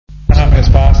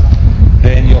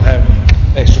you'll have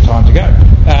extra time to go.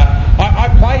 I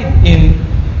played in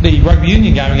the rugby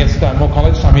union game against Moore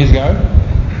College some years ago,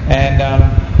 and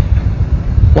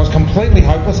was completely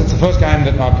hopeless. It's the first game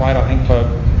that I played, I think, for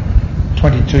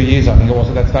 22 years, I think it was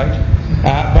at that stage.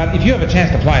 But if you have a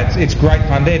chance to play, it's great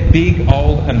fun. They're big,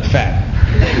 old and fat,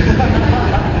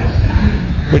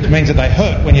 which means that they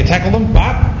hurt when you tackle them,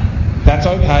 but that's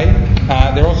okay.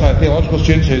 They're also theological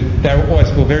students who they always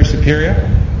feel very superior,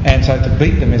 and so to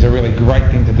beat them is a really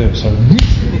great thing to do. So,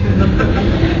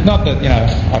 not that,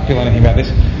 I feel anything about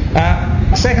this.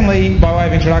 Secondly, by way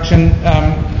of introduction,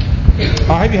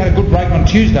 I hope you had a good break on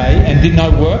Tuesday and did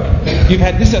no work.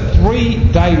 This is a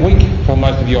 3-day week for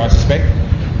most of you, I suspect,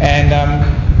 and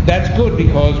that's good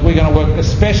because we're going to work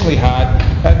especially hard.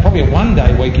 Probably a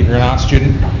 1-day week if you're an art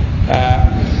student.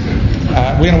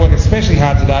 We're going to work especially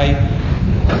hard today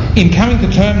in coming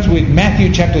to terms with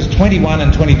Matthew chapters 21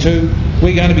 and 22.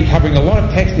 We're going to be covering a lot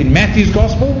of text in Matthew's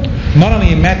Gospel. Not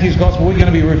only in Matthew's Gospel, we're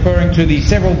going to be referring to the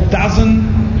several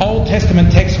dozen Old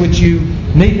Testament texts which you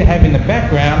need to have in the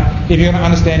background if you're going to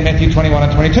understand Matthew 21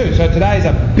 and 22. So today is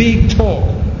a big talk.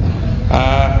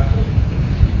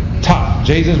 Tough.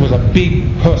 Jesus was a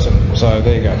big person. So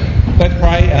there you go. Let's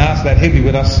pray and ask that He'll be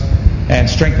with us and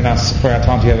strengthen us for our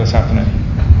time together this afternoon.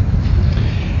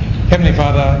 Heavenly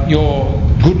Father, your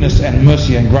goodness and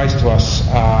mercy and grace to us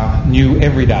are new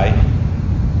every day.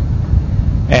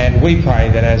 And we pray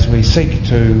that as we seek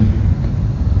to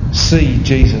see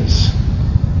Jesus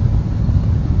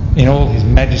in all his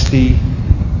majesty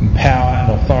and power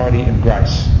and authority and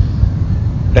grace,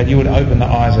 that you would open the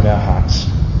eyes of our hearts.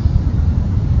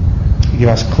 Give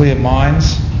us clear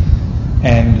minds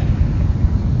and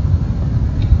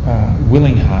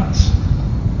willing hearts,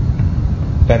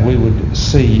 that we would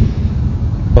see,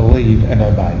 believe and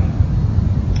obey.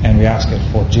 And we ask it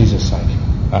for Jesus' sake.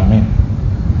 Amen.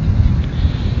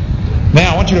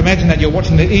 Now I want you to imagine that you're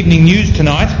watching the evening news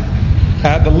tonight.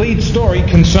 The lead story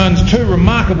concerns 2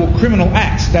 remarkable criminal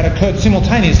acts that occurred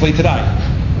simultaneously today.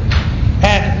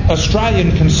 At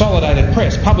Australian Consolidated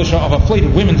Press, publisher of a fleet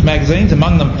of women's magazines,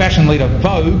 among them fashion leader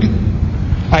Vogue,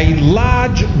 a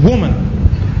large woman,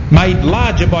 made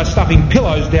larger by stuffing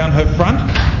pillows down her front,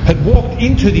 had walked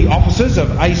into the offices of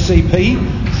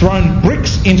ACP, thrown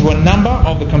bricks into a number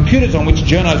of the computers on which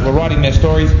journos were writing their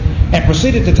stories, and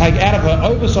proceeded to take out of her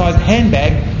oversized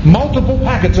handbag multiple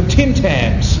packets of Tim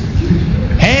Tams,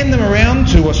 hand them around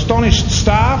to astonished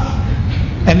staff,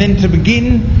 and then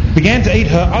began to eat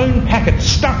her own packet,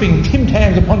 stuffing Tim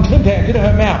Tams upon Tim Tams into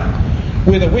her mouth,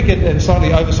 with a wicked and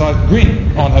slightly oversized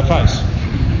grin on her face.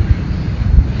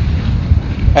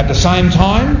 At the same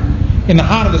time, in the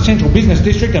heart of the central business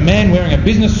district, a man wearing a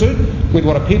business suit with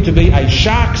what appeared to be a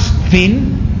shark's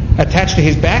fin attached to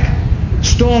his back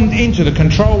stormed into the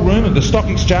control room of the stock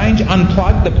exchange,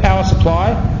 unplugged the power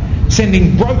supply,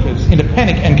 sending brokers into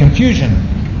panic and confusion,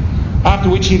 after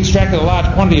which he extracted a large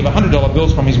quantity of $100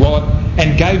 bills from his wallet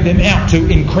and gave them out to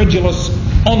incredulous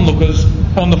onlookers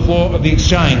on the floor of the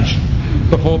exchange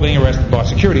before being arrested by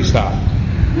security staff.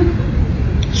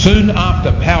 Soon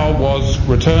after, power was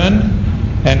returned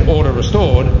and order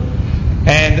restored,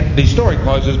 and the story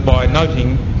closes by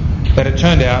noting that it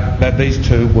turned out that these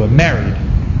 2 were married.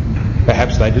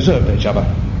 Perhaps they deserved each other.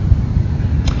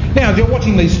 Now, as you're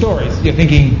watching these stories, you're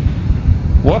thinking,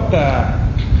 what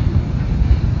the...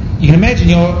 You can imagine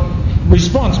your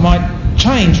response might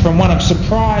change from one of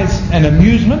surprise and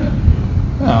amusement,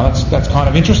 that's kind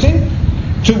of interesting,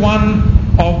 to one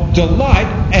of delight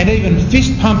and even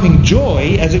fist-pumping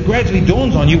joy as it gradually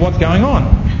dawns on you what's going on.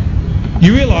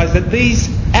 You realise that these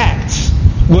acts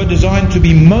were designed to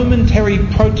be momentary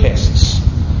protests,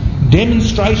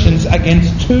 demonstrations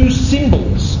against 2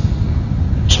 symbols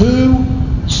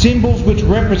which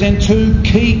represent 2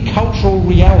 key cultural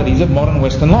realities of modern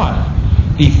Western life: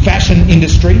 the fashion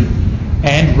industry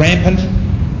and rampant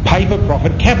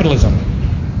pay-for-profit capitalism.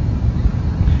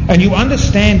 And you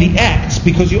understand the acts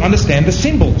because you understand the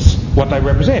symbols, what they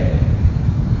represent,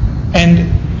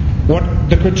 and what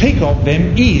the critique of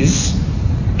them is,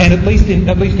 and at least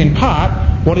in part,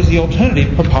 what is the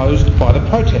alternative proposed by the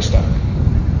protester.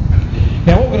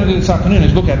 Now, what we're going to do this afternoon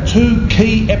is look at 2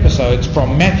 key episodes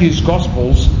from Matthew's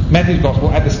Gospel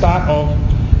at the start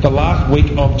of the last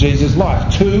week of Jesus'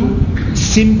 life. 2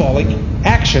 symbolic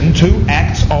action, 2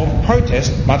 acts of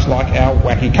protest, much like our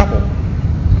wacky couple.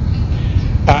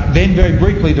 Then very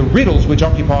briefly the riddles which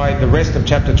occupy the rest of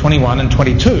chapter 21 and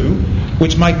 22,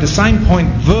 which make the same point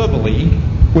verbally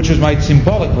which was made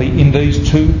symbolically in these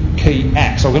 2 key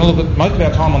acts. So we're going to look at most of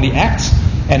our time on the acts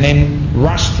and then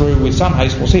rush through with some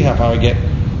haste. We'll see how far we get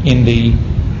in the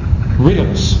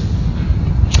riddles.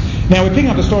 Now, we're picking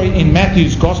up the story in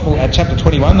Matthew's Gospel at chapter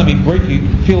 21. Let me briefly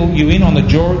fill you in on the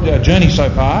journey so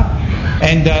far.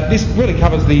 And this really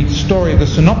covers the story of the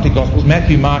Synoptic Gospels,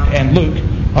 Matthew, Mark and Luke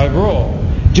overall.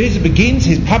 Jesus begins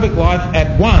his public life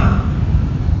at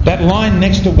 1. That line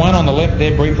next to 1 on the left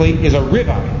there briefly is a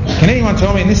river. Can anyone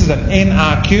tell me, and this is an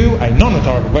NRQ, a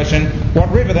non-rhetorical question, what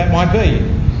river that might be?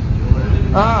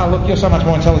 Ah, look, you're so much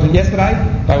more intelligent.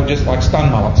 Yesterday, they were just like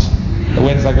stun mullets. The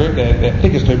Wednesday group, they're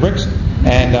thick as 2 bricks.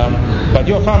 And but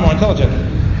you're far more intelligent.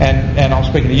 And I'm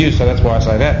speaking to you, so that's why I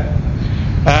say that.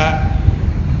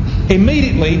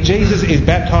 Immediately, Jesus is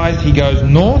baptised. He goes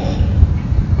north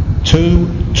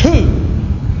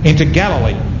into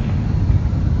Galilee,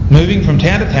 moving from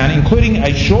town to town, including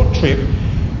a short trip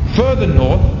further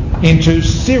north into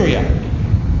Syria.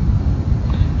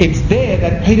 It's there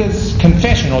that Peter's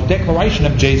confession or declaration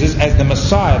of Jesus as the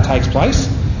Messiah takes place,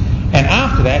 and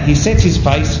after that he sets his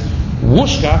face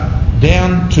whooshka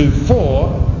down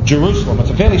for Jerusalem.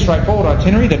 It's a fairly straightforward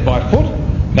itinerary that by foot,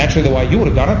 naturally the way you would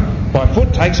have done it, by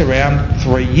foot takes around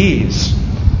 3 years.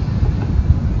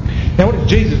 Now, what is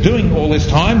Jesus doing all this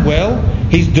time? Well,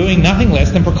 he's doing nothing less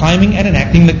than proclaiming and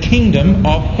enacting the kingdom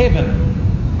of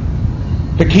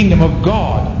heaven. The kingdom of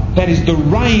God. That is the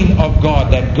reign of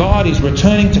God. That God is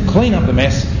returning to clean up the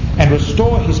mess and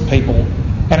restore his people.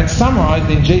 And it's summarised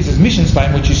in Jesus' mission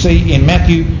statement, which you see in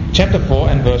Matthew chapter 4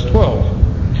 and verse 12.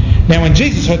 Now, when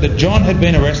Jesus heard that John had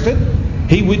been arrested,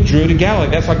 he withdrew to Galilee.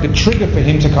 That's like the trigger for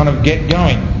him to kind of get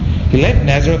going. He left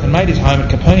Nazareth and made his home at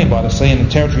Capernaum by the sea in the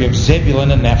territory of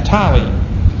Zebulun and Naphtali,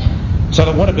 so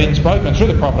that what had been spoken through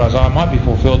the prophet Isaiah might be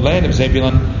fulfilled: land of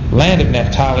Zebulun, land of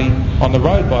Naphtali, on the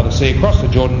road by the sea, across the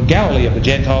Jordan, Galilee of the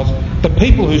Gentiles. The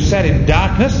people who sat in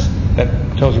darkness, that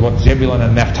tells you what Zebulun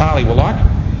and Naphtali were like,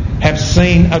 have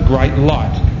seen a great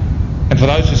light. And for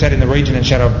those who sat in the region and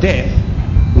shadow of death,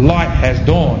 light has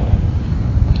dawned.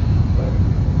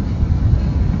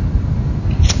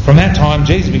 From that time,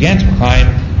 Jesus began to proclaim,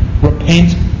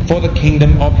 "Repent, for the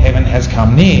kingdom of heaven has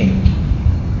come near."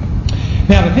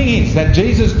 Now, the thing is that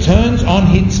Jesus turns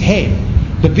on its head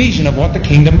the vision of what the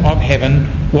kingdom of heaven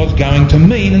was going to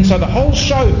mean, and so the whole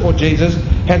show for Jesus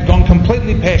has gone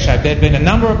completely pear-shaped. There have been a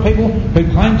number of people who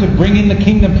claimed to bring in the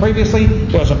kingdom previously.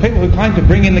 There were some people who claimed to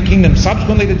bring in the kingdom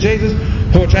subsequently to Jesus,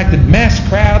 who attracted mass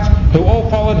crowds, who all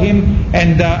followed him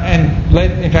and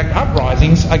led, in fact,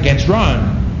 uprisings against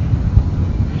Rome.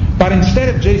 But instead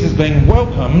of Jesus being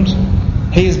welcomed,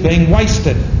 he is being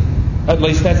wasted. At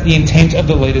least that's the intent of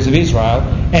the leaders of Israel.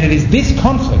 And it is this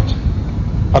conflict,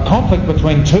 a conflict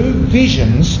between two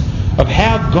visions of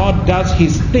how God does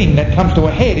his thing, that comes to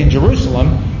a head in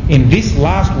Jerusalem in this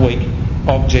last week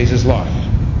of Jesus' life.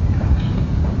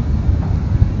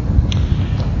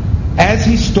 As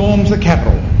he storms the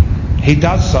capital, he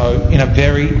does so in a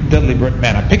very deliberate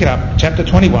manner. Pick it up, chapter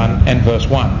 21 and verse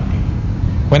 1.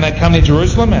 When they come near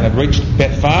Jerusalem and had reached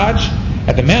Bethphage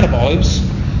at the Mount of Olives,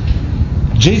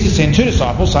 Jesus sent 2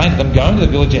 disciples, saying to them, "Go into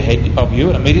the village ahead of you,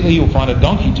 and immediately you will find a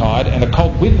donkey tied and a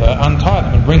colt with her. Untie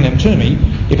them and bring them to me.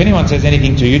 If anyone says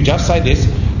anything to you, just say this: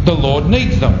 'The Lord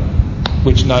needs them,'"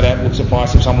 which no doubt would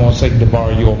suffice if someone was seeking to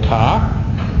borrow your car.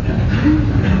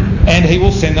 "And he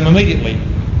will send them immediately."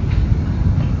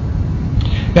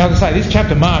 Now, as I say, this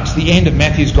chapter marks the end of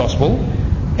Matthew's Gospel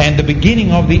and the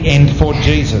beginning of the end for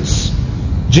Jesus.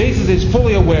 Jesus is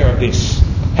fully aware of this,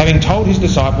 having told his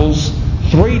disciples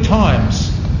 3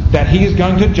 times that he is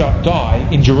going to die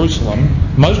in Jerusalem,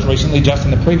 most recently just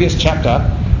in the previous chapter,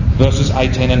 verses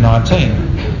 18 and 19.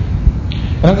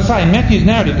 And as I say, in Matthew's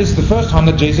narrative, this is the first time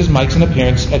that Jesus makes an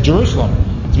appearance at Jerusalem.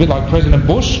 It's a bit like President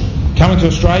Bush coming to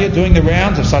Australia, doing the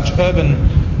rounds of such urban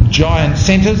giant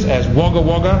centres as Wagga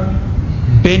Wagga,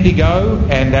 Bendigo,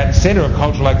 and that centre of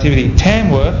cultural activity,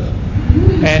 Tamworth,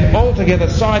 and altogether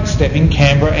sidestepping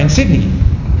Canberra and Sydney.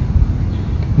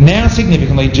 Now,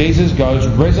 significantly, Jesus goes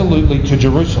resolutely to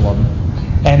Jerusalem,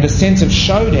 and the sense of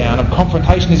showdown, of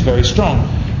confrontation, is very strong.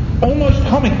 Almost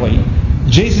comically,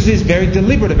 Jesus is very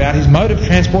deliberate about his mode of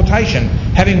transportation.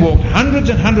 Having walked hundreds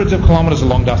and hundreds of kilometres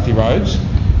along dusty roads,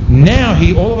 now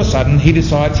all of a sudden he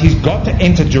decides he's got to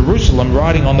enter Jerusalem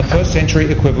riding on the first century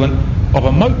equivalent of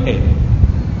a moped,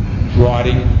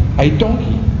 riding a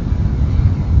donkey.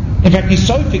 In fact, he's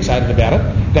so fixated about it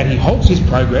that he halts his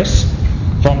progress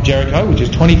from Jericho, which is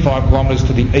 25 kilometres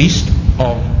to the east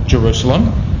of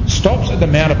Jerusalem, stops at the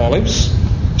Mount of Olives,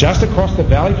 just across the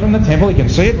valley from the temple. You can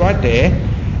see it right there,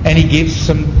 and he gives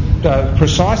some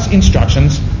precise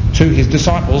instructions to his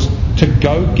disciples to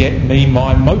go get me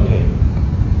my moped.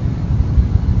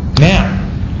 Now,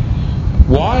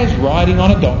 why is riding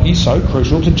on a donkey so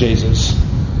crucial to Jesus?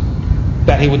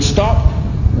 That he would stop,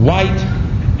 wait,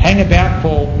 hang about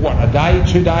for, a day,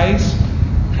 2 days,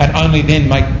 and only then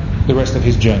make the rest of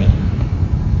his journey.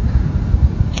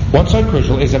 What's so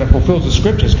crucial is that it fulfills the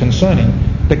scriptures concerning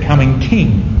the coming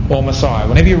king or Messiah.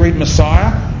 Whenever you read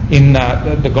Messiah in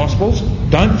the Gospels,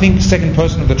 don't think second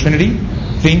person of the Trinity,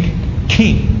 think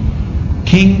king.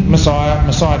 King, Messiah,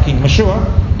 Messiah, King.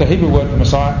 Meshua, the Hebrew word for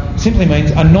Messiah, simply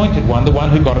means anointed one, the one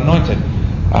who got anointed.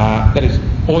 That is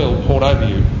oil poured over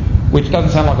you, which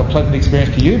doesn't sound like a pleasant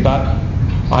experience to you, but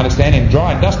I understand in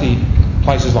dry and dusty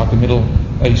places like the Middle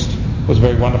East it was a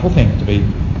very wonderful thing to be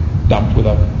dumped with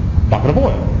a bucket of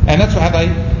oil. And that's how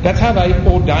they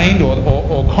ordained or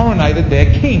coronated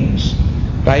their kings.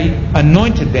 They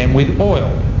anointed them with oil.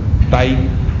 They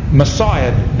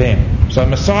messiahed them. So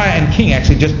Messiah and king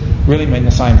actually just really mean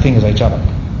the same thing as each other.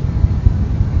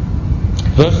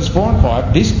 Verses 4 and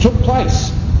 5, this took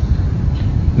place,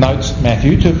 notes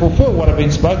Matthew, to fulfill what had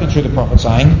been spoken through the prophet,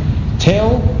 saying,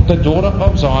 tell the daughter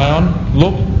of Zion,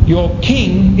 look, your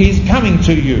king is coming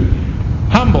to you,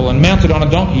 humble and mounted on a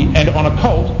donkey, and on a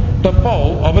colt, the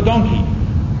foal of a donkey.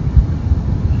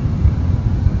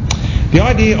 The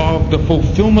idea of the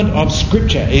fulfilment of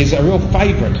Scripture is a real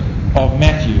favourite of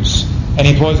Matthew's, and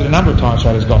he employs it a number of times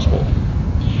throughout his Gospel.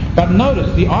 But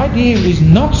notice, the idea is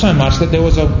not so much that there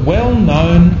was a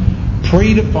well-known,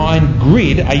 predefined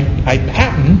grid, a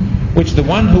pattern, which the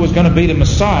one who was going to be the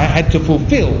Messiah had to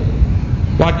fulfill.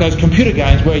 Like those computer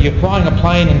games where you're flying a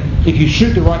plane and if you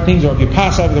shoot the right things or if you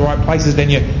pass over the right places, then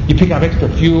you pick up extra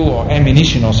fuel or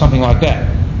ammunition or something like that.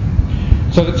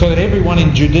 So that everyone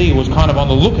in Judea was kind of on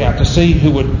the lookout to see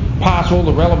who would pass all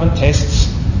the relevant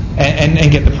tests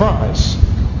and get the prize.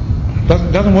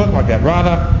 Doesn't work like that.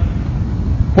 Rather,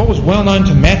 what was well known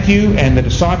to Matthew and the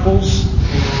disciples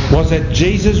was that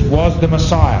Jesus was the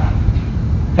Messiah.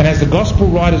 And as the Gospel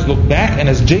writers look back and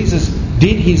as Jesus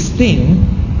did his thing,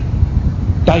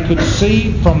 they could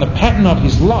see from the pattern of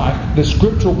his life the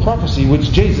scriptural prophecy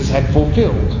which Jesus had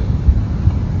fulfilled.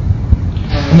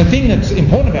 And the thing that's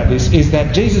important about this is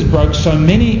that Jesus broke so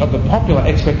many of the popular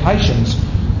expectations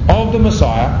of the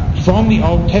Messiah from the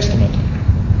Old Testament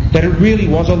that it really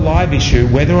was a live issue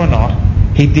whether or not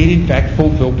he did in fact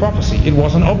fulfill prophecy. It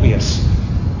wasn't obvious.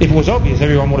 If it was obvious,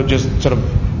 everyone would have just sort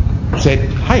of said,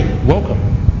 hey, welcome.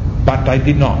 But they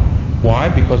did not. Why?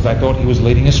 Because they thought he was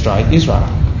leading astray Israel,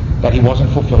 that he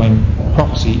wasn't fulfilling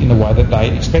prophecy in the way that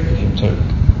they expected him to.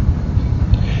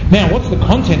 Now, what's the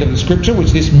content of the scripture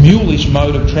which this mulish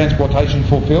mode of transportation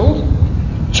fulfilled?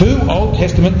 2 Old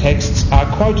Testament texts are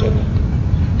quoted.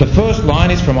 The first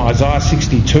line is from Isaiah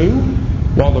 62,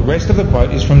 while the rest of the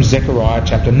quote is from Zechariah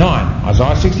chapter 9.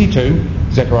 Isaiah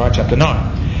 62, Zechariah chapter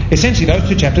 9. Essentially, those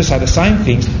 2 chapters say the same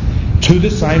things to the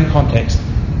same context.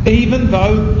 Even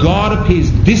though God appears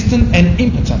distant and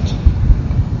impotent,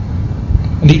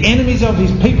 and the enemies of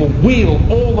his people wield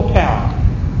all the power,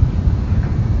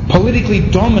 politically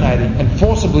dominating and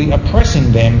forcibly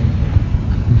oppressing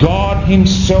them, God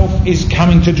himself is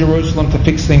coming to Jerusalem to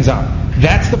fix things up.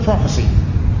 That's the prophecy.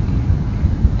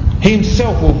 He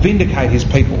himself will vindicate his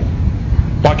people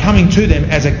by coming to them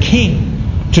as a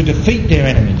king to defeat their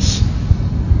enemies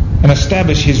and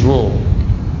establish his rule.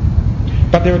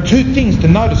 But there are 2 things to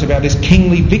notice about this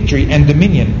kingly victory and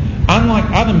dominion.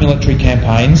 Unlike other military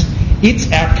campaigns,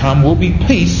 its outcome will be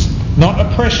peace, not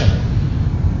oppression.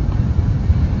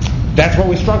 That's what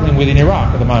we're struggling with in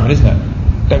Iraq at the moment, isn't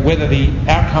it? That whether the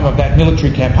outcome of that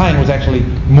military campaign was actually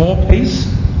more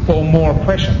peace or more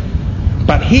oppression.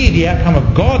 But here the outcome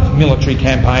of God's military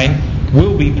campaign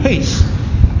will be peace.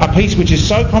 A peace which is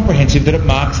so comprehensive that it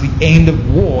marks the end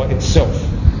of war itself.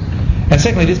 And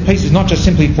secondly, this peace is not just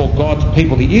simply for God's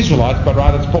people, the Israelites, but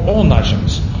rather it's for all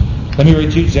nations. Let me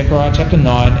read to you Zechariah chapter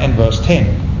 9 and verse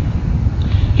 10.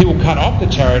 He will cut off the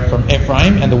chariot from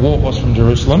Ephraim and the war horse from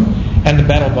Jerusalem, and the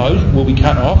battle bows will be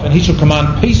cut off, and he shall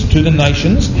command peace to the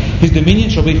nations. His dominion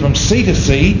shall be from sea to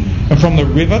sea, and from the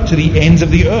river to the ends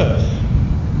of the earth.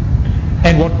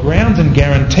 And what grounds and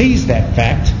guarantees that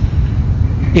fact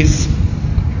is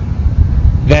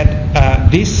that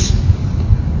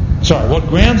what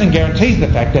grounds and guarantees the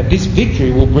fact that this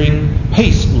victory will bring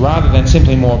peace rather than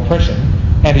simply more oppression,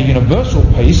 and a universal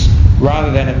peace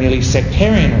rather than a merely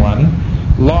sectarian one,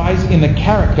 lies in the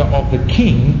character of the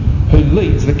king who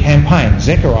leads the campaign.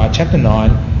 Zechariah chapter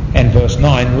 9 and verse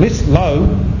 9.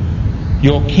 Lo,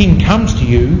 your king comes to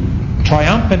you,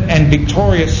 triumphant and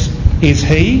victorious is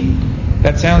he.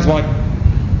 That sounds like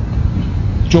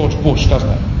George Bush, doesn't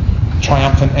it?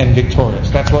 Triumphant and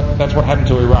victorious. That's what happened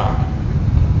to Iraq.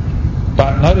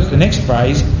 But notice the next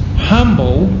phrase,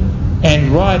 humble and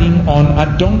riding on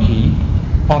a donkey,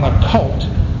 on a colt,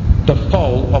 the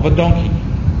foal of a donkey.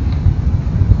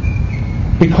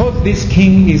 Because this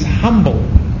king is humble,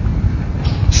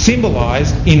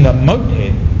 symbolised in the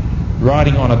moped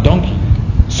riding on a donkey,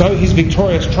 so his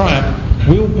victorious triumph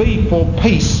will be for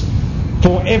peace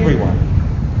for everyone.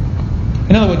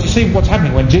 In other words, you see what's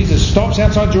happening when Jesus stops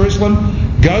outside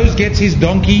Jerusalem, goes, gets his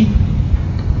donkey,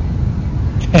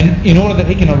 and in order that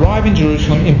he can arrive in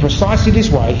Jerusalem in precisely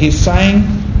this way, he's saying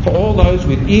for all those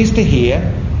with ears to hear,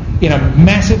 in a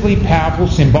massively powerful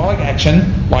symbolic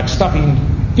action, like stuffing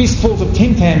fistfuls of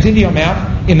Tim Tams into your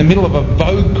mouth in the middle of a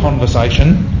Vogue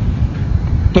conversation,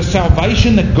 the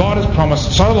salvation that God has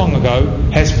promised so long ago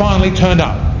has finally turned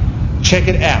up. Check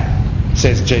it out,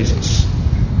 says Jesus.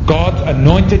 God's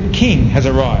anointed king has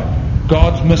arrived.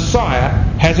 God's Messiah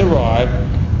has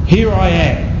arrived. Here I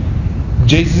am.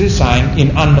 Jesus is saying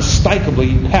in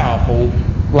unmistakably powerful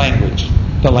language,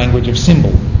 the language of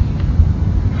symbol.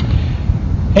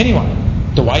 Anyway,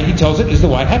 the way he tells it is the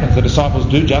way it happens. The disciples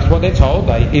do just what they're told.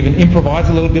 They even improvise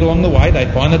a little bit along the way. They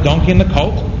find the donkey and the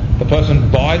colt. The person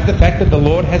buys the fact that the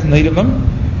Lord has need of them.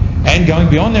 And going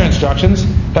beyond their instructions,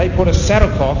 they put a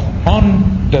saddlecloth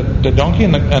on the donkey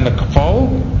and the foal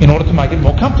in order to make it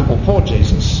more comfortable for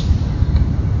Jesus.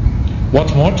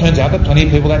 What's more, it turns out that plenty of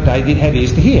people that day did have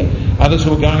ears to hear. Others who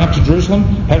were going up to Jerusalem,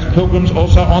 perhaps pilgrims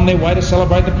also on their way to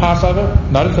celebrate the Passover,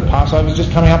 notice the Passover is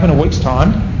just coming up in a week's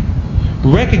time,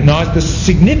 recognised the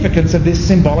significance of this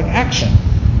symbolic action.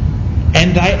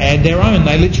 And they add their own.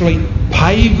 They literally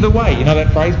pave the way. You know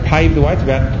that phrase, pave the way? It's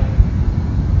about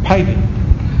paving.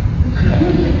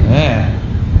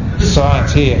 Yeah,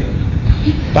 science here.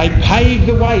 They pave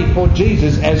the way for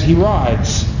Jesus as he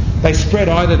rides. They spread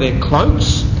either their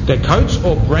coats,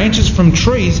 or branches from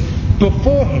trees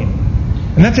before him.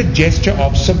 And that's a gesture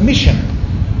of submission.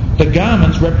 The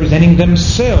garments representing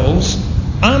themselves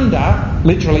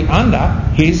literally under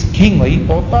his kingly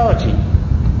authority.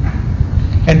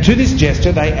 And to this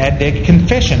gesture they add their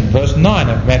confession, verse 9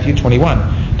 of Matthew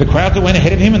 21. The crowds that went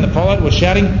ahead of him and that followed were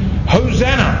shouting,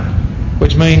 Hosanna,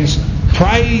 which means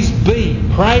praise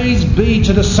be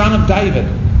to the Son of David.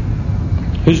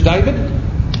 Who's David?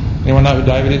 Anyone know who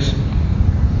David is?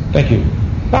 Thank you.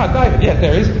 Oh, David, yes,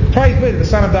 there he is. Praise be to the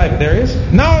Son of David. There he is.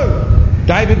 No!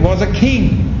 David was a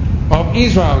king of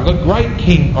Israel, the great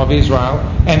king of Israel,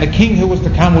 and the king who was to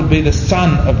come would be the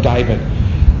son of David.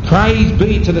 Praise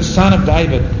be to the Son of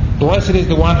David. Blessed is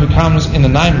the one who comes in the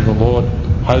name of the Lord.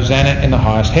 Hosanna in the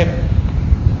highest heaven.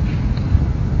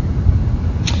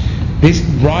 This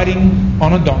riding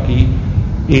on a donkey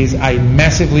is a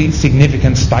massively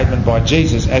significant statement by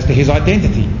Jesus as to his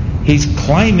identity. He's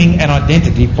claiming an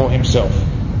identity for himself.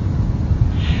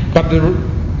 But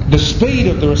the speed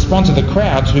of the response of the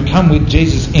crowds who come with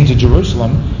Jesus into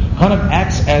Jerusalem kind of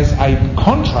acts as a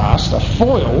contrast, a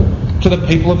foil to the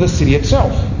people of the city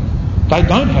itself. They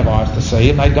don't have eyes to see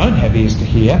and they don't have ears to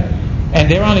hear,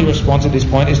 and their only response at this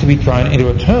point is to be thrown into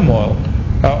a turmoil,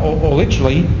 or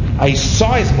literally a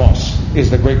seismos is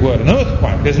the Greek word, an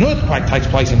earthquake. There's an earthquake takes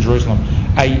place in Jerusalem,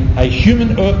 a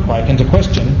human earthquake, and to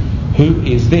question, who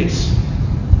is this?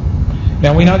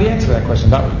 Now we know the answer to that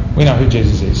question, don't we? We know who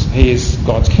Jesus is. He is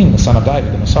God's King, the Son of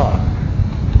David, the Messiah.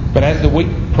 But as the week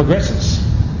progresses,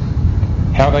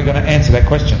 how are they going to answer that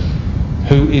question?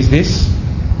 Who is this?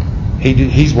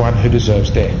 He's one who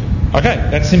deserves death. Okay,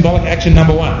 that's symbolic action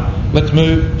number one. Let's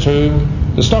move to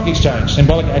the stock exchange.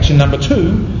 Symbolic action number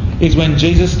two is when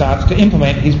Jesus starts to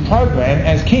implement his program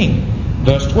as king.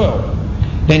 Verse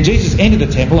 12. Then Jesus entered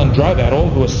the temple and drove out all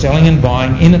who were selling and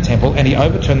buying in the temple, and he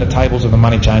overturned the tables of the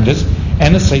money changers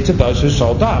and the seats of those who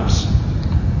sold doves.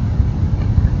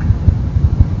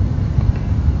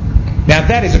 Now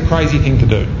that is a crazy thing to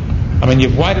do. I mean,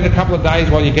 you've waited a couple of days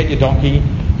while you get your donkey,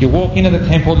 you walk into the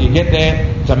temple, you get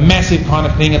there, it's a massive kind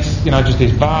of thing, it's just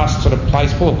this vast sort of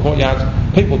place full of courtyards,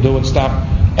 people doing stuff,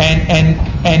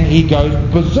 and he goes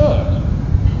berserk.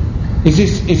 Is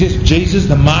this Jesus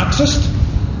the Marxist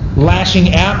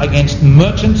lashing out against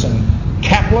merchants and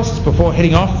capitalists before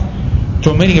heading off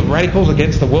to a meeting of radicals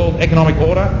against the world economic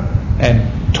order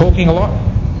and talking a lot?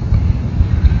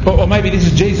 Or maybe this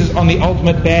is Jesus on the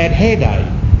ultimate bad hair day.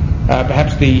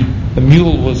 Perhaps the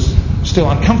mule was still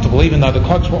uncomfortable even though the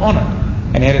cloaks were on it,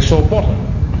 and he had a sore bottom,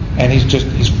 and he's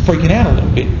freaking out a little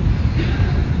bit.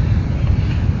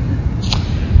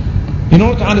 In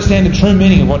order to understand the true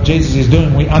meaning of what Jesus is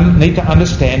doing, we need to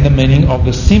understand the meaning of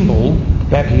the symbol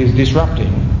that he is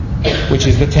disrupting, which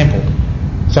is the temple.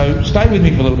 So stay with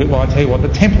me for a little bit while I tell you what the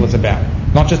temple is about.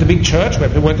 Not just a big church where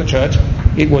people went to church,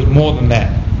 it was more than that.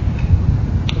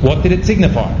 What did it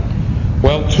signify?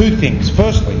 Well, two things.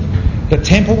 Firstly, the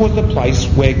temple was the place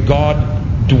where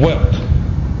God dwelt.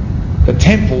 The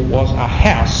temple was a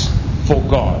house for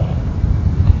God.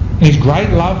 In his great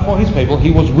love for his people,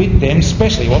 he was with them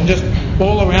especially. He wasn't just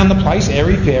all around the place,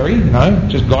 airy-fairy,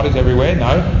 just God is everywhere.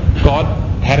 No, God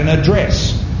had an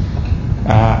address.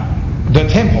 The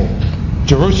temple,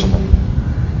 Jerusalem.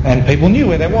 And people knew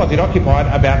where that was. It occupied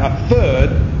about a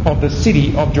third of the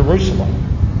city of Jerusalem.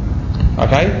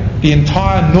 Okay? The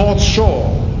entire North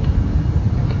Shore.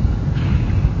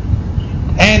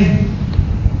 And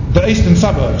the eastern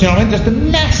suburbs. You know what I mean? Just a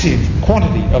massive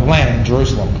quantity of land in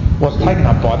Jerusalem was taken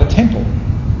up by the temple.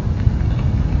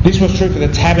 This was true for the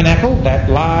tabernacle, that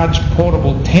large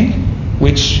portable tent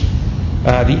which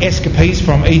the escapees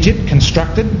from Egypt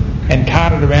constructed and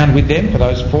carted around with them for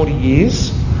those 40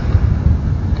 years.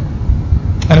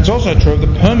 And it's also true of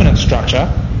the permanent structure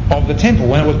of the temple.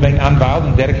 When it was being unveiled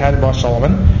and dedicated by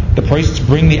Solomon, the priests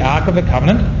bring the Ark of the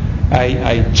Covenant,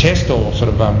 a chest or sort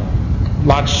of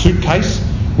large suitcase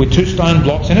with 2 stone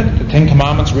blocks in it, the 10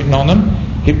 Commandments written on them.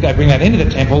 They bring that into the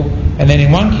temple, and then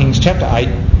in 1 Kings chapter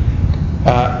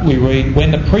 8 we read,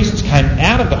 when the priests came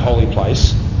out of the holy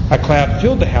place, a cloud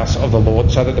filled the house of the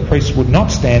Lord, so that the priests would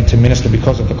not stand to minister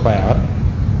because of the cloud,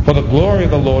 for the glory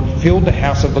of the Lord filled the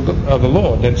house of the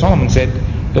Lord. Then Solomon said,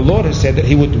 the Lord has said that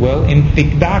he would dwell in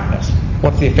thick darkness.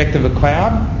 What's the effect of the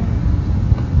cloud?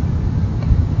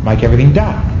 Make everything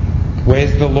dark.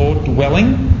 Where's the Lord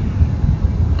dwelling?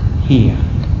 Here.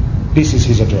 This is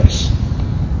his address.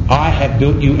 I have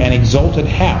built you an exalted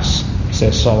house,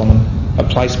 says Solomon, a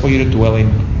place for you to dwell in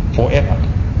forever.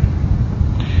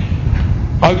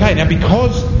 Okay, now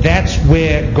because that's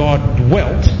where God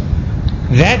dwelt,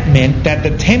 that meant that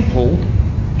the temple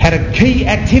had a key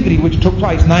activity which took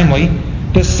place, namely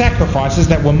the sacrifices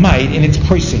that were made in its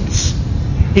precincts.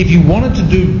 If you wanted to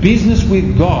do business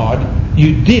with God,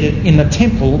 you did it in the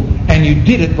temple, and you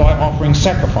did it by offering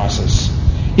sacrifices.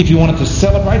 If you wanted to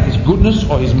celebrate his goodness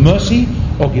or his mercy,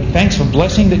 or give thanks for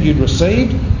blessing that you'd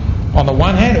received, on the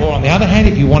one hand, or on the other hand,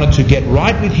 if you wanted to get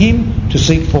right with him, to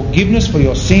seek forgiveness for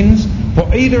your sins,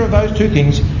 for either of those two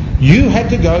things, you had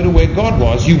to go to where God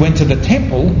was. You went to the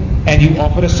temple and you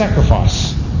offered a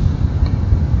sacrifice.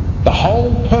 The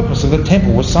whole purpose of the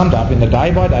temple was summed up in the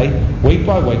day by day, week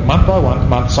by week, month by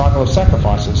month cycle of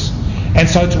sacrifices. And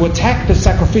so to attack the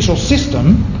sacrificial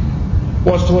system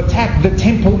was to attack the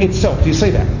temple itself. Do you see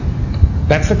that?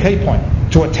 That's the key point.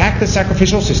 To attack the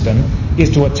sacrificial system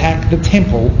is to attack the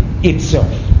temple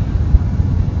itself.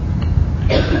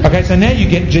 Okay, so now you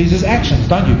get Jesus' actions,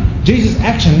 don't you? Jesus'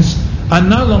 actions are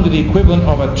no longer the equivalent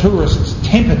of a tourist's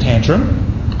temper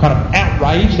tantrum, kind of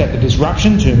outraged at the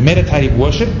disruption to meditative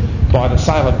worship by the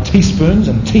sale of teaspoons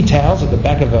and tea towels at the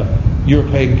back of a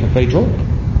European cathedral.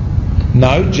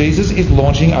 No, Jesus is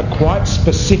launching a quite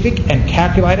specific and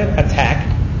calculated attack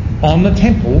on the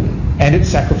temple and its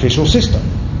sacrificial system.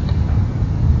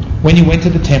 When you went to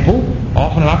the temple,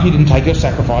 often enough you didn't take your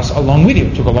sacrifice along with you.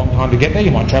 It took a long time to get there.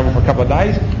 You might travel for a couple of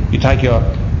days. You take your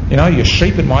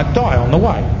sheep, it might die on the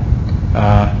way.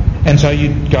 And so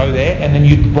you'd go there and then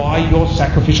you'd buy your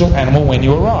sacrificial animal when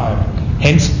you arrive.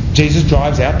 Hence, Jesus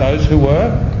drives out those who were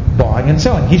buying and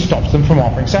selling. He stops them from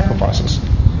offering sacrifices.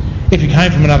 If you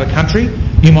came from another country,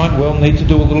 you might well need to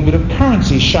do a little bit of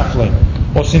currency shuffling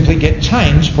or simply get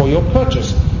change for your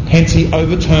purchase. Hence, he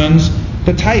overturns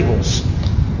the tables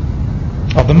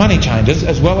of the money changers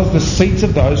as well as the seats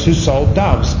of those who sold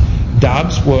doves.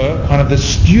 Doves were kind of the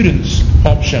student's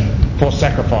option for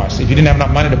sacrifice. If you didn't have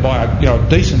enough money to buy a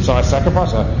decent sized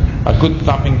sacrifice, a good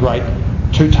thumping great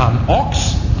 2-ton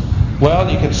ox,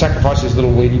 well, you could sacrifice this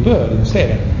little weedy bird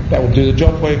instead, and that would do the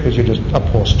job for you because you're just a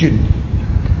poor student.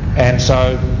 And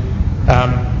so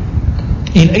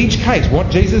in each case what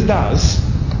Jesus does,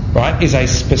 right, is a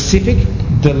specific,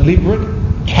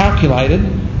 deliberate, calculated,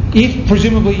 if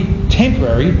presumably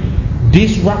temporary,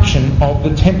 disruption of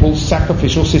the temple's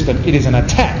sacrificial system. It is an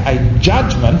attack, a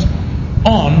judgment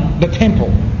on the temple.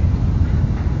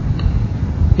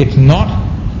 It's not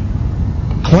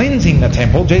cleansing the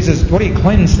temple. Jesus, what do you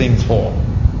cleanse things for?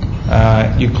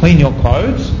 You clean your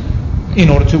clothes in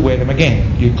order to wear them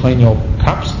again. You clean your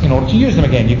cups in order to use them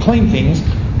again. You clean things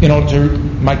in order to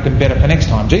make them better for next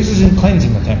time. Jesus isn't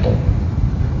cleansing the temple.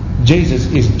 Jesus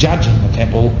is judging the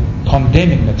temple,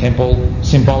 condemning the temple,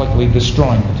 symbolically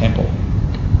destroying the temple.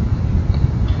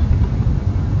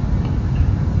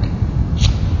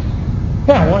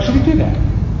 Now, why should he do that?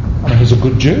 I mean, he's a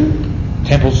good Jew.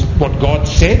 Temple's what God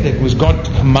said. It was God's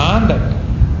command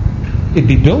that it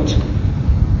be built.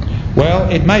 Well,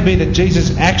 it may be that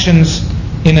Jesus' actions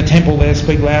in the temple there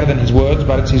speak louder than his words,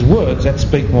 but it's his words that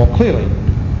speak more clearly.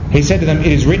 He said to them, "It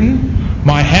is written,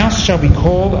 my house shall be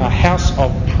called a house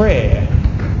of prayer,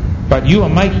 but you are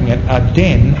making it a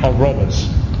den of robbers."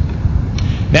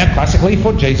 Now, classically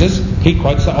for Jesus, he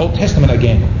quotes the Old Testament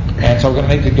again. And so we're going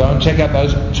to need to go and check out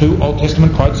those two Old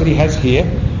Testament quotes that he has here,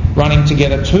 running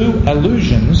together two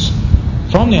allusions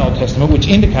from the Old Testament which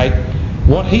indicate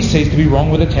what he sees to be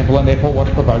wrong with the temple and therefore what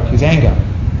provoked his anger.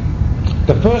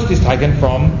 The first is taken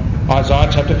from Isaiah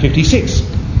chapter 56.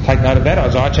 Take note of that,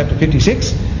 Isaiah chapter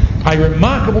 56, a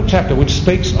remarkable chapter which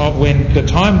speaks of when the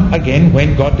time again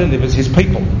when God delivers his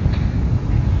people.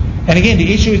 And again,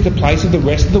 the issue is the place of the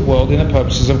rest of the world in the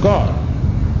purposes of God.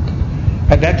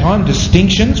 At that time,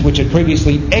 distinctions which had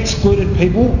previously excluded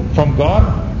people from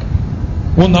God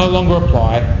will no longer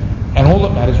apply, and all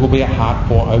that matters will be a heart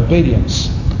for obedience.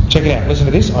 Check it out. Listen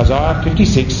to this. Isaiah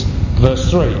 56 verse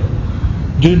 3.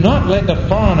 Do not let the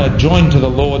foreigner join to the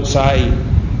Lord say,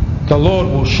 the Lord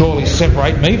will surely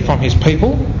separate me from his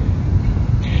people.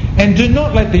 And do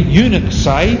not let the eunuch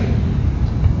say,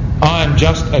 I am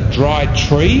just a dry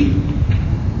tree.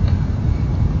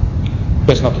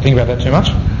 Best not to think about that too much.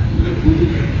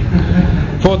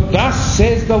 For thus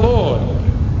says the Lord,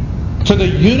 to the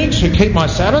eunuchs who keep my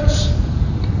Sabbaths,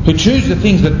 who choose the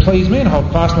things that please me and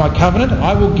hold fast my covenant,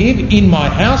 I will give in my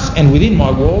house and within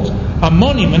my walls a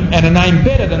monument and a name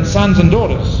better than sons and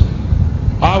daughters.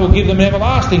 I will give them an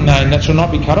everlasting name that shall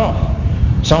not be cut off.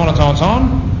 So on and so on and so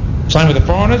on. Same with the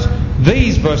foreigners.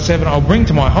 These, verse 7, I'll bring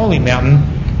to my holy mountain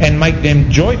and make them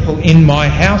joyful in my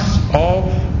house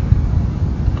of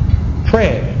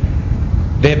prayer.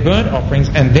 Their burnt offerings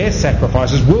and their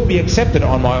sacrifices will be accepted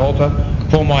on my altar,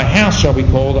 for my house shall be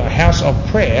called a house of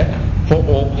prayer for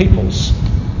all peoples.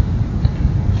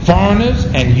 Foreigners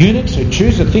and eunuchs who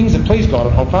choose the things that please God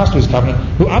and hold fast to his covenant,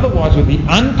 who otherwise would be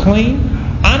unclean,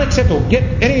 unacceptable. Get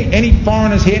any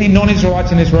foreigners here, any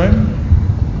non-Israelites in this room?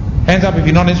 Hands up if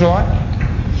you're non-Israelite.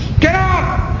 Get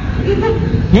up!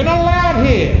 You're not allowed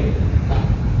here.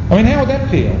 I mean, how would that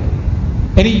feel?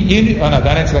 Any eunuch? Oh no,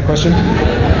 don't answer that question.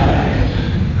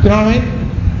 You know what I mean?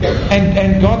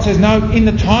 And God says, no, in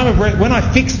the time of rest, when I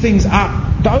fix things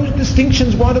up, those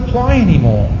distinctions won't apply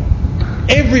anymore.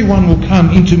 Everyone will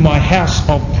come into my house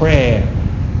of prayer.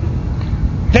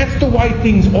 That's the way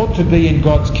things ought to be in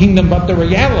God's kingdom, but the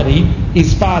reality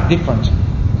is far different.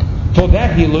 For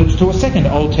that he alludes to a second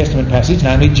Old Testament passage,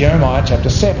 namely Jeremiah chapter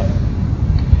 7.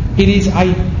 It is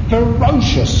a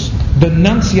ferocious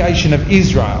denunciation of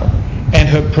Israel and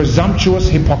her presumptuous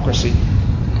hypocrisy.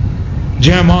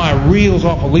 Jeremiah reels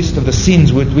off a list of the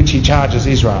sins with which he charges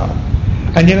Israel.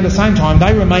 And yet at the same time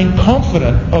they remain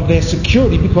confident of their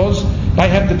security because they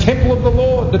have the temple of the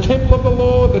Lord, the temple of the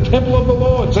Lord, the temple of the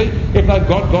Lord. See, if they've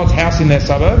got God's house in their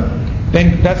suburb,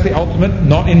 then that's the ultimate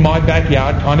not in my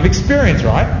backyard kind of experience,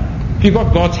 right? If you've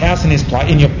got God's house in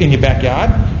your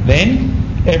backyard,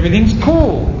 then everything's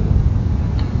cool.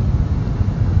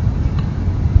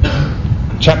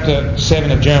 Chapter 7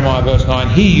 of Jeremiah verse 9,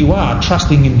 here you are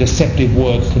trusting in deceptive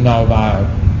words to no avail.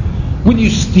 Will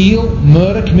you steal,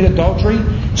 murder, commit adultery,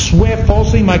 swear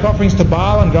falsely, make offerings to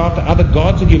Baal and go after other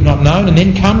gods that you've not known, and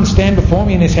then come and stand before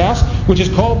me in this house which is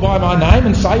called by my name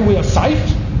and say we are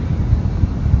safe?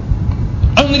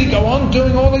 Only to go on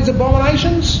doing all these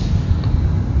abominations?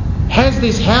 Has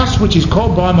this house which is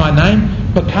called by my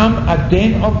name become a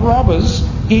den of robbers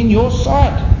in your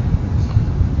sight?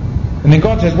 And then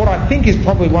God says what I think is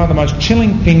probably one of the most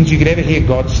chilling things you could ever hear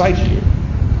God say to you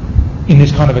in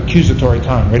this kind of accusatory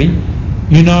tone. Ready?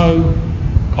 You know,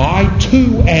 I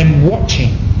too am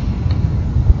watching,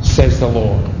 says the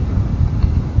Lord.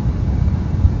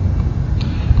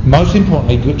 Most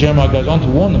importantly, Jeremiah goes on to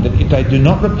warn them that if they do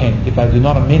not repent, if they do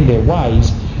not amend their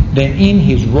ways, then in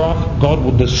his wrath God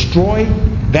will destroy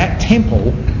that temple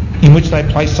in which they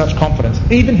place such confidence,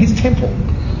 even his temple,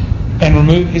 and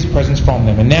remove his presence from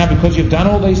them. And now because you've done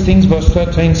all these things, verse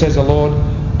 13 says the Lord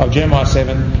of Jeremiah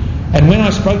 7, and when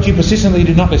I spoke to you persistently you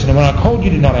did not listen, and when I called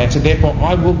you did not answer, therefore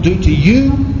I will do to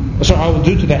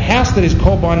the house that is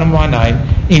called by my name,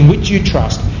 in which you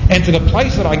trust, and to the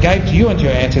place that I gave to you and to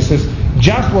your ancestors,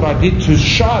 just what I did to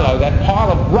Shiloh, that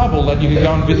pile of rubble that you could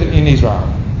go and visit in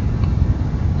Israel.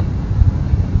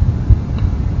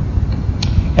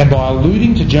 And by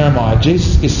alluding to Jeremiah,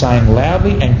 Jesus is saying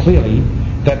loudly and clearly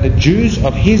that the Jews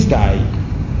of his day,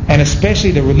 and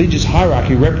especially the religious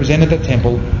hierarchy represented the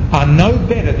temple, are no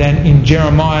better than in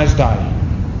Jeremiah's day.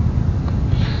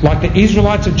 Like the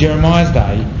Israelites of Jeremiah's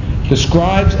day, the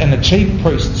scribes and the chief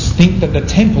priests think that the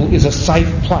temple is a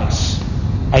safe place,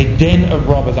 a den of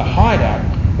robbers, a hideout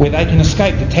where they can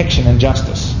escape detection and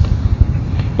justice.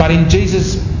 But in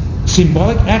Jesus'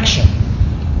 symbolic action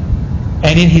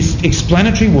and in his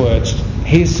explanatory words,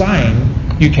 he is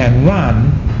saying you can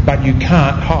run but you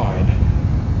can't hide.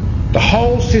 The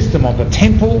whole system of the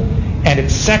temple and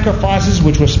its sacrifices,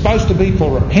 which were supposed to be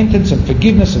for repentance and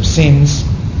forgiveness of sins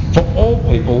for all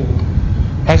people,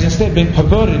 has instead been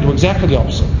perverted into exactly the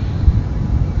opposite.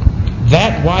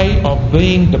 That way of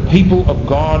being the people of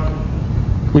God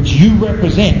which you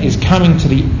represent is coming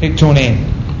to an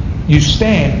end. You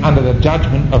stand under the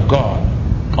judgment of God.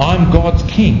 I'm God's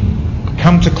king,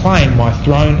 come to claim my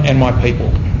throne and my people.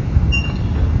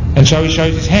 And so he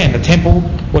shows his hand. The temple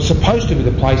was supposed to be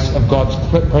the place of God's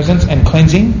presence and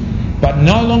cleansing, but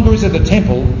no longer is it the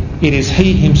temple, it is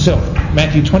he himself.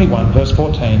 Matthew 21 verse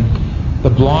 14. The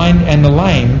blind and the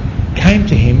lame came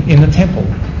to him in the temple,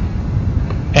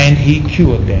 and he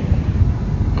cured them.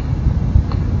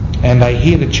 And they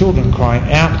hear the children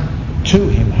crying out to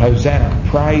him, Hosanna,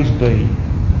 praise be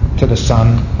to the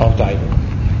Son of David.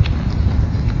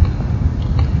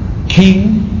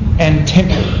 King and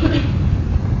temple,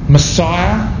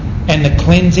 Messiah and the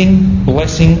cleansing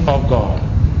blessing of God.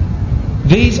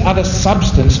 These are the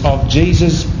substance of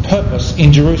Jesus' purpose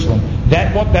in Jerusalem.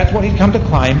 That's what he'd come to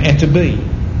claim and to be.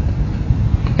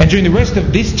 And during the rest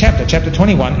of this chapter, chapter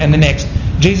 21 and the next,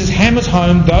 Jesus hammers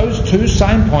home those two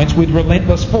same points with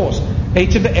relentless force.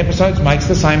 Each of the episodes makes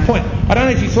the same point. I don't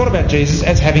know if you thought about Jesus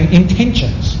as having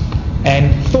intentions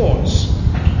and thoughts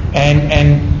and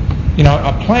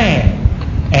a plan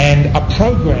and a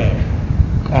program.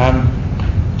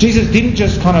 Jesus didn't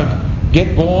just kind of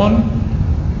get born,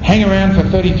 hang around for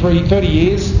 30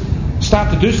 years,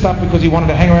 start to do stuff because he wanted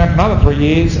to hang around for another 3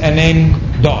 years and then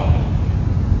die.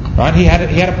 Right? He had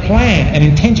a plan, an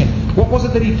intention. What was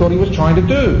it that he thought he was trying to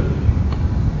do?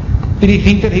 Did he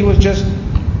think that he was just...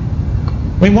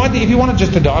 if he wanted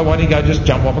just to die, why didn't he go just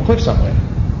jump off a cliff somewhere?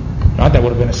 Right? That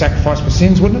would have been a sacrifice for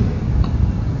sins, wouldn't it?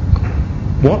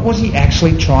 What was he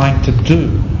actually trying to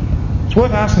do? It's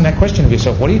worth asking that question of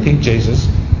yourself. What do you think Jesus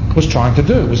was trying to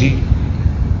do? Was he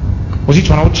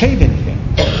trying to achieve anything?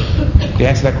 The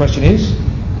answer to that question is...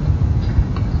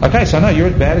 Okay, so no, you're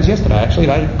as bad as yesterday. Actually,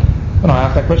 when I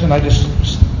asked that question, they just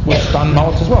were stunned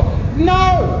mullets as well.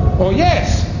 No! Or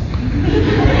yes!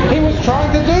 He was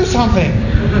trying to do something.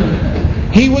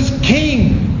 He was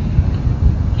king.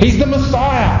 He's the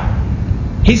Messiah.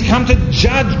 He's come to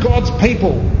judge God's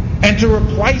people and to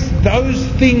replace those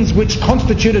things which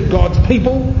constituted God's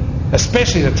people,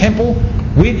 especially the temple,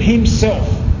 with himself.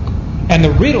 And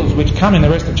the riddles which come in the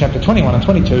rest of chapter 21 and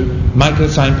 22 make the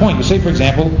same point. You see, for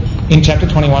example, in chapter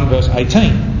 21 verse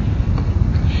 18.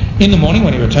 In the morning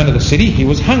when he returned to the city, he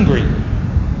was hungry.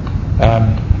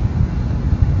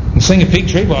 And seeing a fig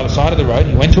tree by the side of the road,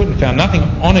 he went to it and found nothing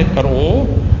on it at all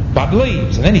but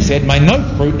leaves. And then he said, may no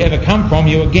fruit ever come from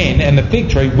you again. And the fig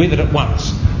tree withered at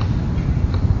once.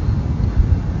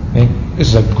 This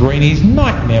is a greenie's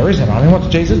nightmare, isn't it? What's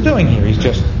Jesus doing here? He's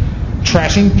just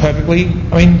trashing perfectly.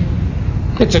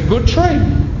 It's a good tree.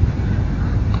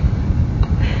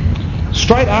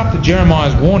 Straight after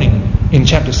Jeremiah's warning in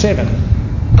chapter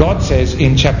 7, God says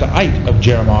in chapter 8 of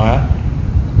Jeremiah,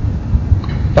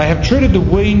 they have treated the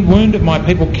wound of my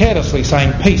people carelessly,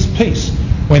 saying, peace, peace,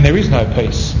 when there is no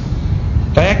peace.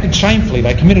 They acted shamefully,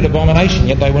 they committed abomination,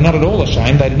 yet they were not at all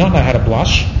ashamed, they did not know how to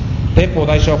blush. Therefore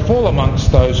they shall fall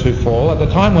amongst those who fall. At the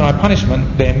time when I punish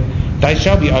them, they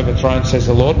shall be overthrown, says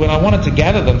the Lord. When I wanted to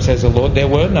gather them, says the Lord, there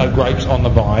were no grapes on the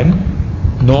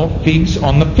vine, nor figs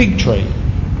on the fig tree.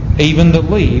 Even the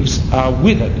leaves are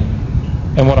withered,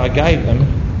 and what I gave them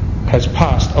has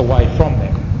passed away from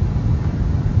them.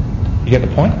 You get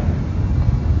the point?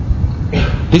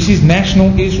 This is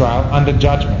national Israel under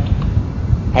judgment.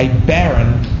 A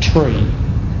barren tree.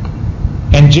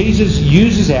 And Jesus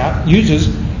uses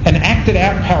an acted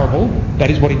out parable, that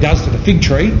is what he does to the fig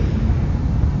tree,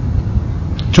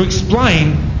 to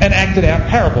explain an acted out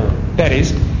parable, that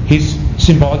is his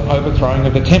symbolic overthrowing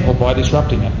of the temple by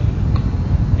disrupting it.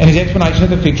 And his explanation of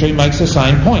the fig tree makes the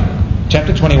same point.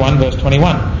 Chapter 21 verse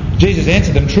 21. Jesus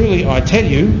answered them, truly I tell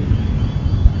you,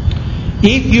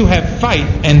 if you have faith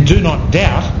and do not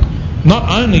doubt,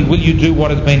 not only will you do what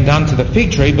has been done to the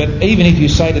fig tree, but even if you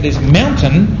say to this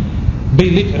mountain, be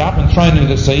lifted up and thrown into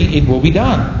the sea, it will be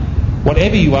done.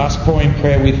 Whatever you ask for in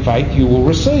prayer with faith, you will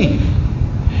receive.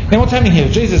 Now what's happening here?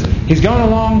 Jesus, he's going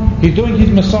along, he's doing his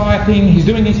Messiah thing, he's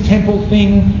doing his temple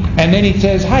thing, and then he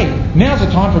says, hey, now's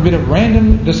the time for a bit of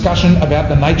random discussion about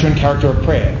the nature and character of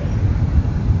prayer.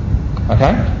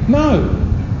 Okay? No.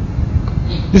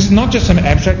 This is not just some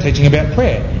abstract teaching about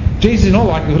prayer. Jesus, in all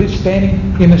likelihood, is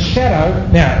standing in the shadow.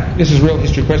 Now, this is a real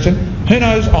history question. Who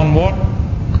knows on what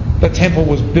the temple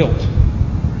was built?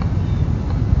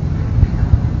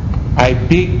 A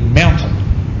big mountain.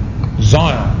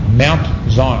 Zion. Mount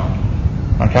Zion.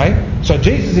 Okay? So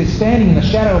Jesus is standing in the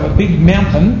shadow of a big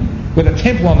mountain with a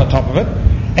temple on the top of it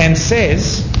and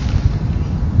says,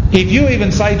 if you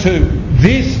even say to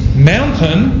this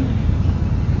mountain,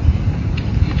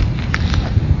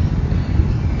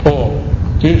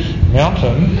 this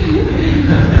mountain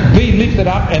be lifted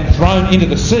up and thrown into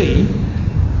the sea,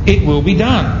 it will be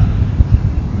done.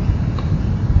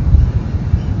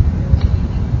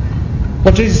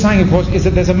 What Jesus is saying, of course, is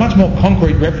that there's a much more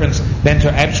concrete reference than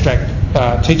to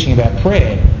abstract teaching about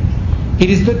prayer. It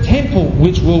is the temple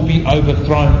which will be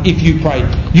overthrown if you pray.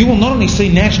 You will not only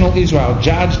see national Israel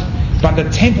judged, but the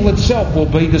temple itself will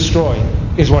be destroyed,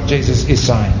 is what Jesus is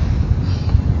saying.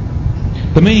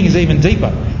 The meaning is even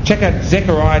deeper. Check out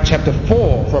Zechariah chapter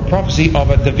 4 for a prophecy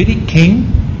of a Davidic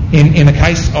king, in the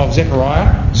case of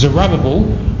Zechariah, Zerubbabel,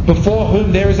 before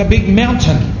whom there is a big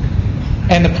mountain.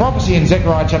 And the prophecy in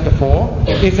Zechariah chapter 4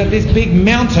 is that this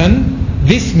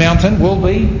mountain will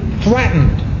be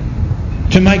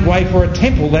flattened to make way for a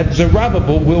temple that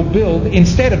Zerubbabel will build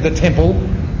instead of the temple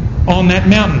on that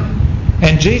mountain.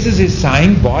 And Jesus is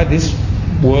saying by this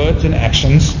words and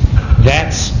actions,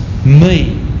 that's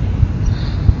me.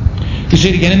 You see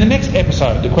it again in the next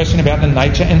episode, the question about the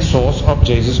nature and source of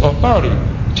Jesus' authority.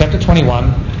 Chapter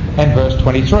 21 and verse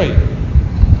 23.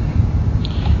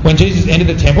 When Jesus entered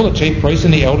the temple, the chief priests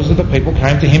and the elders of the people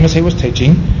came to him as he was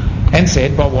teaching and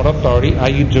said, "By what authority are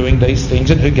you doing these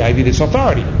things, and who gave you this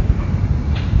authority?"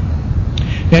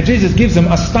 Now Jesus gives them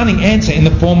a stunning answer in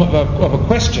the form of a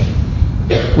question,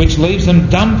 which leaves them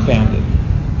dumbfounded.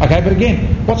 Okay, but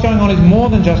again, what's going on is more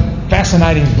than just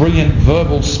fascinating, brilliant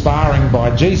verbal sparring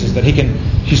by Jesus that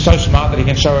he's so smart that he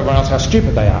can show everyone else how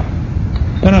stupid they are.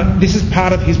 No, this is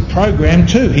part of his program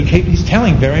too. He's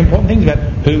telling very important things about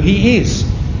who he is.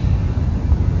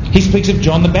 He speaks of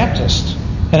John the Baptist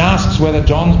and asks whether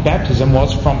John's baptism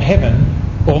was from heaven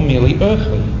or merely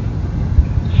earthly.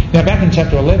 Now back in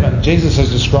chapter 11, Jesus has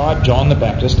described John the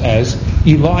Baptist as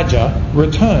Elijah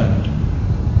returned,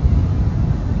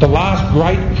 the last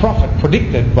great prophet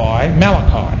predicted by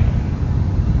Malachi.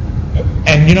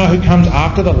 And you know who comes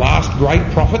after the last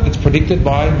great prophet that's predicted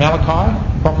by Malachi,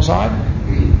 prophesied?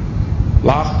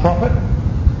 Last prophet?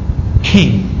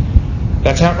 King.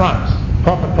 That's how it runs.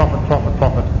 Prophet, prophet, prophet,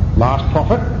 prophet. Last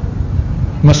prophet?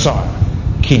 Messiah.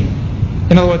 King.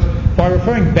 In other words, by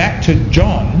referring back to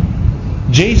John,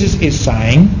 Jesus is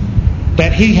saying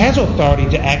that he has authority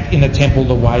to act in the temple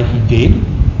the way he did,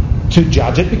 to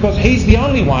judge it, because he's the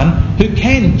only one who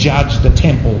can judge the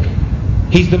temple.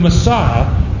 He's the Messiah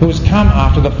who has come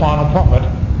after the final prophet,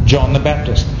 John the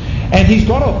Baptist. And he's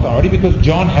got authority because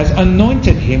John has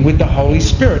anointed him with the Holy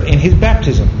Spirit in his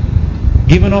baptism,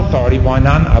 given authority by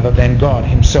none other than God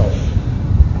himself.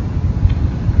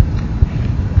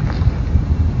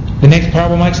 The next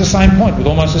parable makes the same point with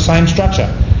almost the same structure.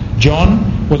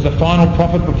 John was the final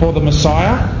prophet before the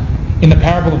Messiah. In the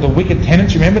parable of the wicked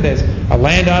tenants, you remember there's a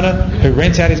landowner who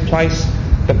rents out his place.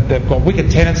 They've got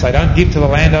wicked tenants. They don't give to the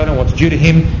landowner what's due to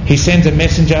him. He sends a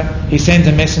messenger.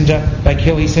 They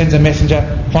kill. He sends a messenger.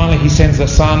 Finally, he sends the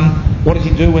son. What does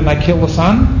he do when they kill the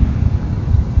son?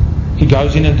 He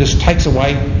goes in and just takes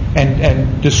away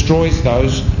and destroys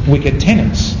those wicked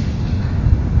tenants.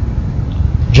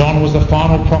 John was the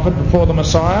final prophet before the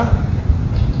Messiah.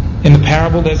 In the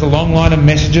parable, there's a long line of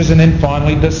messengers, and then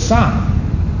finally the son.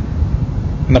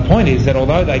 And the point is that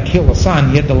although they kill the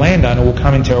son, yet the landowner will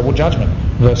come in terrible judgment.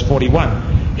 Verse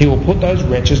 41. He will put those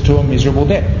wretches to a miserable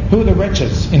death. Who are the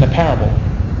wretches in the parable?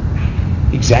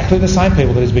 Exactly the same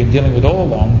people that has been dealing with all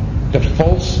along the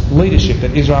false leadership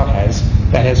that Israel has,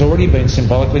 that has already been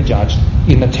symbolically judged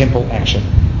in the temple action.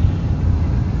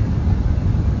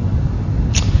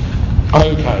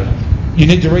 Okay. You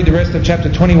need to read the rest of chapter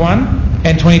 21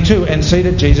 and 22 and see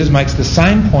that Jesus makes the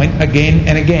same point again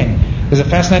and again. There's a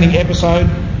fascinating episode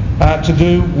to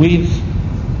do with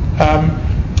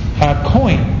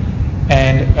coin,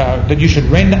 and that you should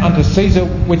render unto Caesar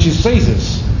which is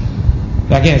Caesar's.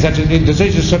 Now again, does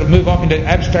Jesus sort of move off into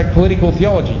abstract political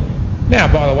theology?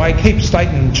 Now, by the way, keep state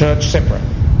and church separate.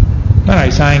 No,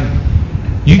 he's saying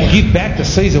you give back to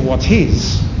Caesar what's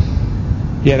his.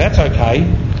 Yeah, that's okay.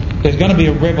 There's going to be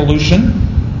a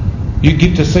revolution. You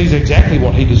give to Caesar exactly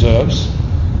what he deserves.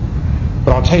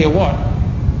 But I'll tell you what,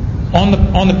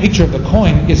 on the picture of the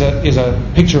coin is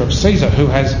a picture of Caesar, who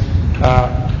has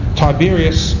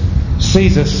Tiberius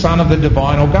Caesar, son of the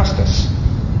divine Augustus.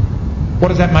 What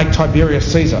does that make Tiberius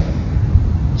Caesar?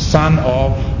 Son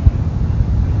of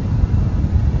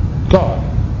God.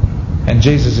 And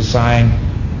Jesus is saying,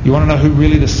 you want to know who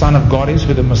really the Son of God is,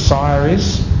 who the Messiah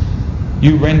is?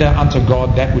 You render unto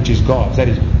God that which is God's. That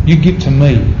is, you give to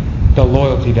me the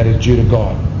loyalty that is due to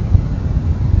God.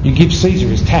 You give Caesar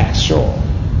his tax, sure,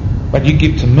 but you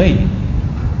give to me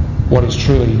what is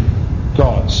truly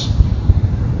God's.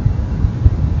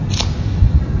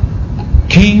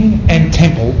 King and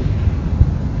temple,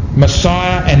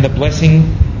 Messiah and the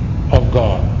blessing of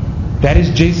God. That is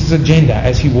Jesus' agenda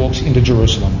as he walks into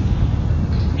Jerusalem.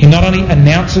 He not only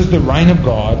announces the reign of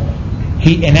God,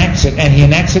 he enacts it, and he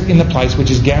enacts it in the place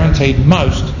which is guaranteed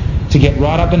most to get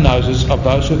right up the noses of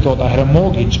those who thought they had a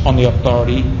mortgage on the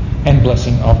authority and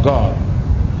blessing of God.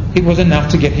 It was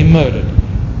enough to get him murdered.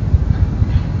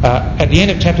 At the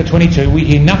end of chapter 22, we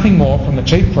hear nothing more from the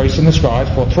chief priests and the scribes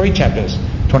for 3 chapters,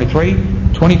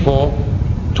 23, 24,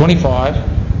 25,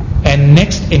 and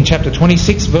next in chapter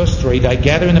 26, verse 3, they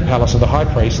gather in the palace of the high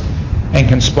priest and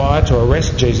conspire to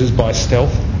arrest Jesus by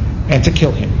stealth and to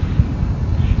kill him.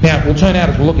 Now, it will turn out,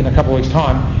 as we'll look in a couple of weeks'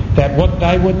 time, that what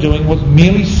they were doing was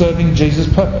merely serving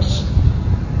Jesus' purpose.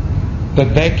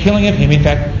 That their killing of him, in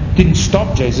fact, didn't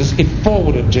stop Jesus, it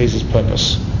forwarded Jesus'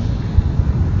 purpose.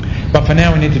 But for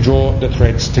now we need to draw the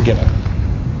threads together.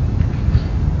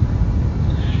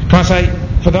 Can I say,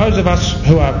 for those of us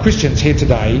who are Christians here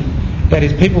today, that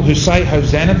is people who say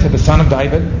Hosanna to the Son of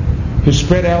David, who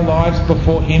spread our lives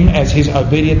before him as his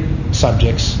obedient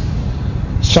subjects,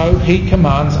 so he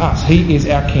commands us. He is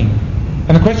our King.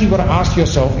 And the question you've got to ask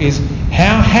yourself is,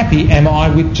 how happy am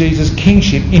I with Jesus'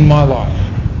 kingship in my life?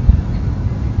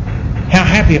 How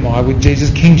happy am I with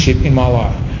Jesus' kingship in my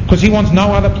life? Because he wants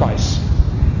no other place.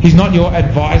 He's not your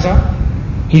advisor.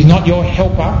 He's not your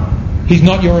helper. He's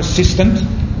not your assistant.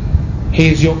 He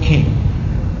is your King.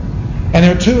 And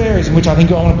there are 2 areas in which I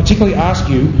think I want to particularly ask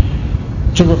you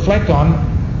to reflect on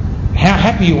how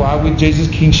happy you are with Jesus'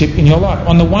 kingship in your life.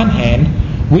 On the one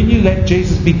hand, will you let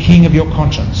Jesus be king of your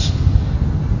conscience?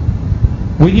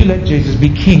 Will you let Jesus be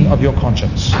king of your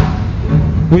conscience?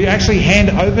 Will you actually hand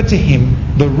over to him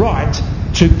the right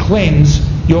to cleanse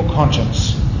your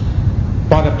conscience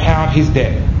by the power of his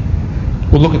death?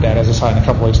 We'll look at that, as I say, in a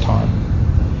couple of weeks' time.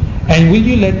 And will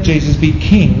you let Jesus be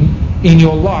king in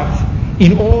your life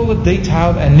in all the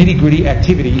detailed and nitty-gritty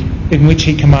activity in which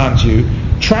he commands you,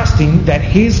 trusting that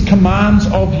his commands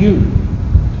of you,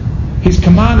 his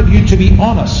command of you to be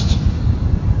honest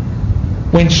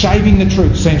when shaving the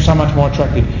truth seems so much more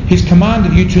attractive, his command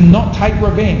of you to not take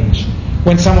revenge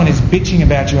when someone is bitching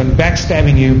about you and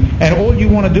backstabbing you, and all you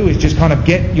want to do is just kind of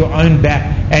get your own back,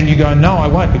 and you go, no, I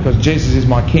won't, because Jesus is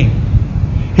my King.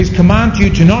 His command to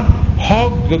you to not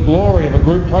hog the glory of a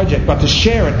group project, but to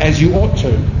share it as you ought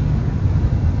to.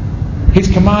 His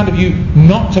command of you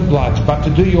not to bludge, but to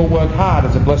do your work hard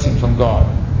as a blessing from God.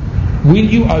 Will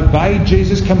you obey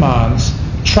Jesus' commands,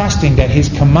 trusting that his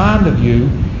command of you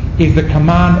is the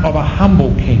command of a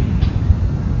humble king,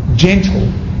 gentle,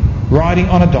 riding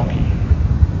on a donkey,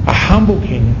 a humble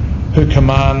king who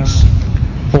commands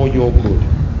for your good?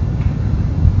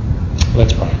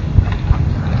 Let's pray.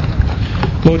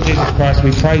 Lord Jesus Christ,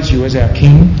 we praise you as our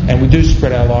King, and we do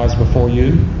spread our lives before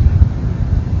you.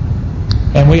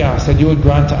 And we ask that you would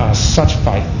grant to us such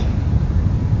faith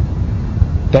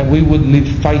that we would live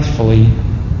faithfully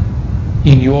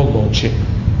in your Lordship.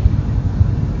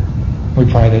 We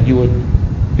pray that you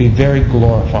would be very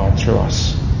glorified through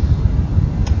us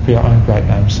for your own great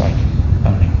name's sake.